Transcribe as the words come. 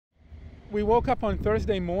We woke up on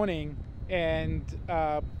Thursday morning and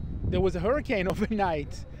there was a hurricane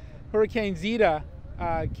overnight. Hurricane Zeta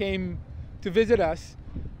came to visit us.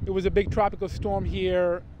 It was a big tropical storm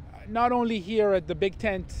here, not only here at the Big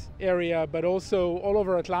Tent area, but also all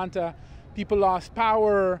over Atlanta. People lost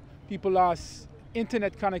power, people lost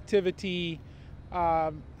internet connectivity,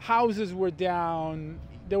 houses were down,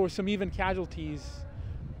 there were some even casualties.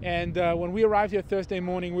 And when we arrived here Thursday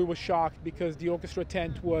morning, we were shocked because the orchestra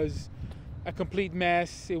tent was a complete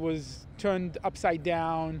mess. It was turned upside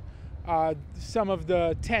down. Some of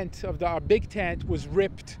the tent, our big tent, was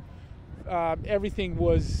ripped. Everything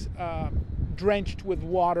was drenched with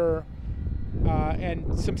water,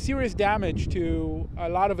 and some serious damage to a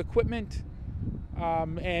lot of equipment.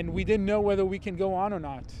 And we didn't know whether we can go on or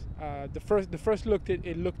not. The first look,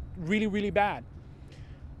 it looked really, really bad.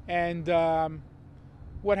 And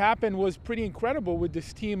what happened was pretty incredible with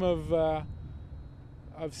this team of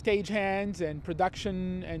stagehands and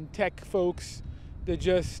production and tech folks that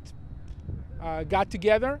just got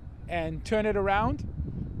together and turned it around.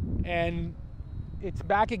 And it's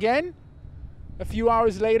back again. A few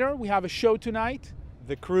hours later, we have a show tonight.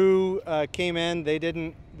 The crew came in. They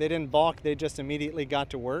didn't balk. They just immediately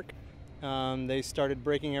got to work. They started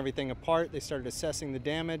breaking everything apart. They started assessing the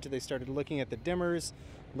damage. They started looking at the dimmers,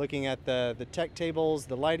 looking at the tech tables,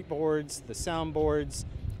 the light boards, the sound boards,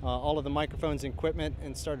 all of the microphones and equipment,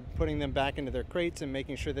 and started putting them back into their crates and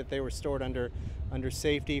making sure that they were stored under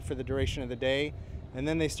safety for the duration of the day. And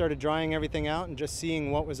then they started drying everything out and just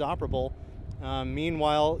seeing what was operable.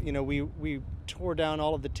 Meanwhile, you know, we tore down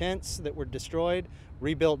all of the tents that were destroyed,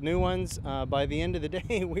 rebuilt new ones. By the end of the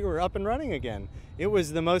day, we were up and running again. It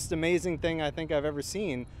was the most amazing thing I think I've ever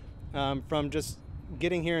seen, from just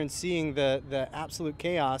getting here and seeing the absolute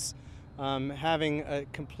chaos, having a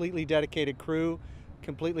completely dedicated crew,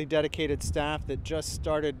 completely dedicated staff that just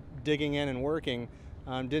started digging in and working.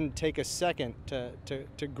 Didn't take a second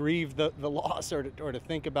to grieve the loss or to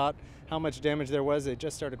think about how much damage there was. It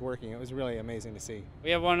just started working. It was really amazing to see.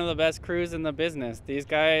 We have one of the best crews in the business. These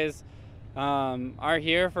guys are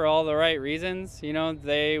here for all the right reasons. You know,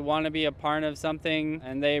 they want to be a part of something,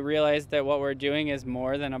 and they realize that what we're doing is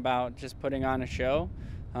more than about just putting on a show.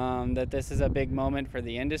 That this is a big moment for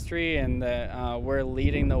the industry, and that we're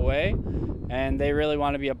leading the way, and they really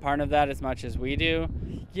want to be a part of that as much as we do.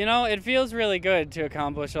 You know, it feels really good to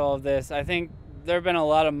accomplish all of this. I think there have been a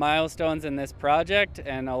lot of milestones in this project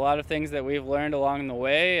and a lot of things that we've learned along the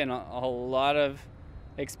way, and a lot of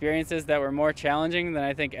experiences that were more challenging than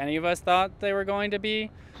I think any of us thought they were going to be.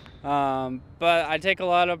 But I take a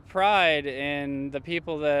lot of pride in the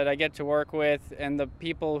people that I get to work with and the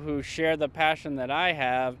people who share the passion that I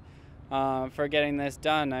have for getting this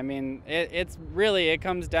done. I mean, it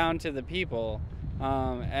comes down to the people.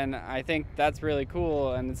 And I think that's really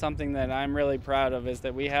cool, and it's something that I'm really proud of, is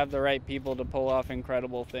that we have the right people to pull off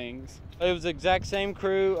incredible things. It was the exact same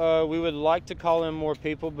crew. We would like to call in more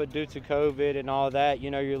people, but due to COVID and all that,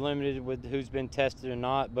 you know, you're limited with who's been tested or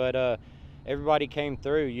not, but everybody came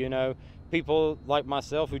through, you know. People like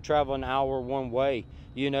myself who travel an hour one way,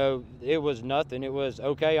 you know, it was nothing. It was,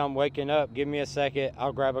 okay, I'm waking up, give me a second,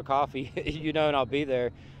 I'll grab a coffee, you know, and I'll be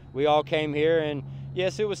there. We all came here, and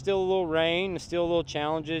yes, it was still a little rain, still a little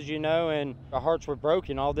challenges, you know, and our hearts were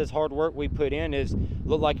broken. All this hard work we put in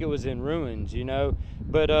looked like it was in ruins, you know.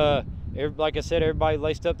 But like I said, everybody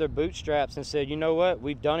laced up their bootstraps and said, you know what,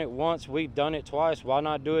 we've done it once, we've done it twice, why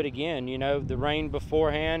not do it again? You know, the rain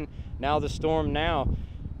beforehand, now the storm now.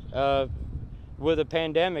 With a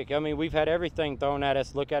pandemic, I mean, we've had everything thrown at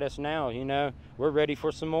us. Look at us now, you know. We're ready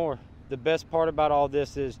for some more. The best part about all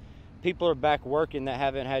this is people are back working that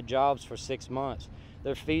haven't had jobs for 6 months.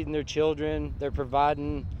 They're feeding their children. They're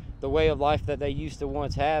providing the way of life that they used to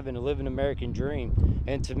once have and to live an American dream.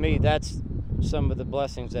 And to me, that's some of the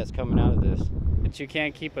blessings that's coming out of this. But you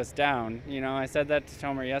can't keep us down. You know, I said that to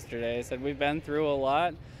Tomer yesterday. I said, we've been through a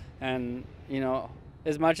lot, and, you know,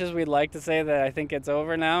 as much as we'd like to say that I think it's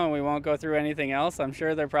over now and we won't go through anything else, I'm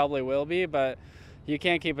sure there probably will be, but you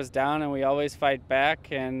can't keep us down, and we always fight back,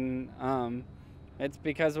 and it's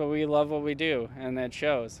because we love what we do, and it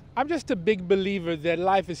shows. I'm just a big believer that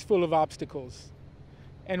life is full of obstacles,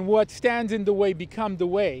 and what stands in the way become the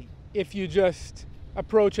way if you just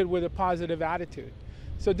approach it with a positive attitude.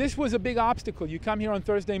 So this was a big obstacle. You come here on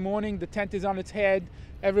Thursday morning, the tent is on its head,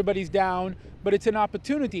 everybody's down, but it's an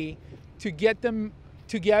opportunity to get them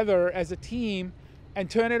together as a team and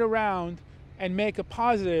turn it around and make a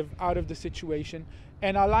positive out of the situation.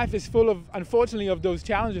 And our life is full of, unfortunately, of those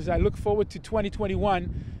challenges. I look forward to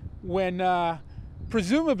 2021 when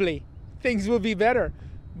presumably things will be better.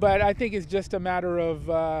 But I think it's just a matter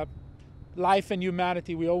of life and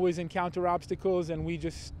humanity. We always encounter obstacles, and we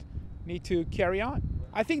just need to carry on.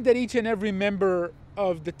 I think that each and every member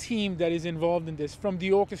of the team that is involved in this, from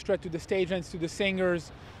the orchestra to the stagehands to the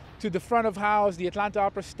singers to the front of house, the Atlanta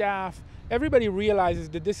Opera staff, everybody realizes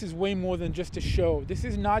that this is way more than just a show. This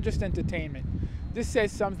is not just entertainment. This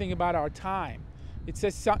says something about our time. It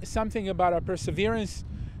says something about our perseverance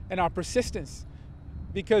and our persistence,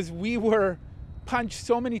 because we were punched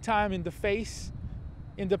so many times in the face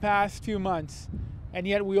in the past few months, and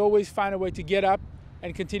yet we always find a way to get up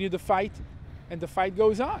and continue the fight, and the fight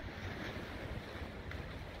goes on.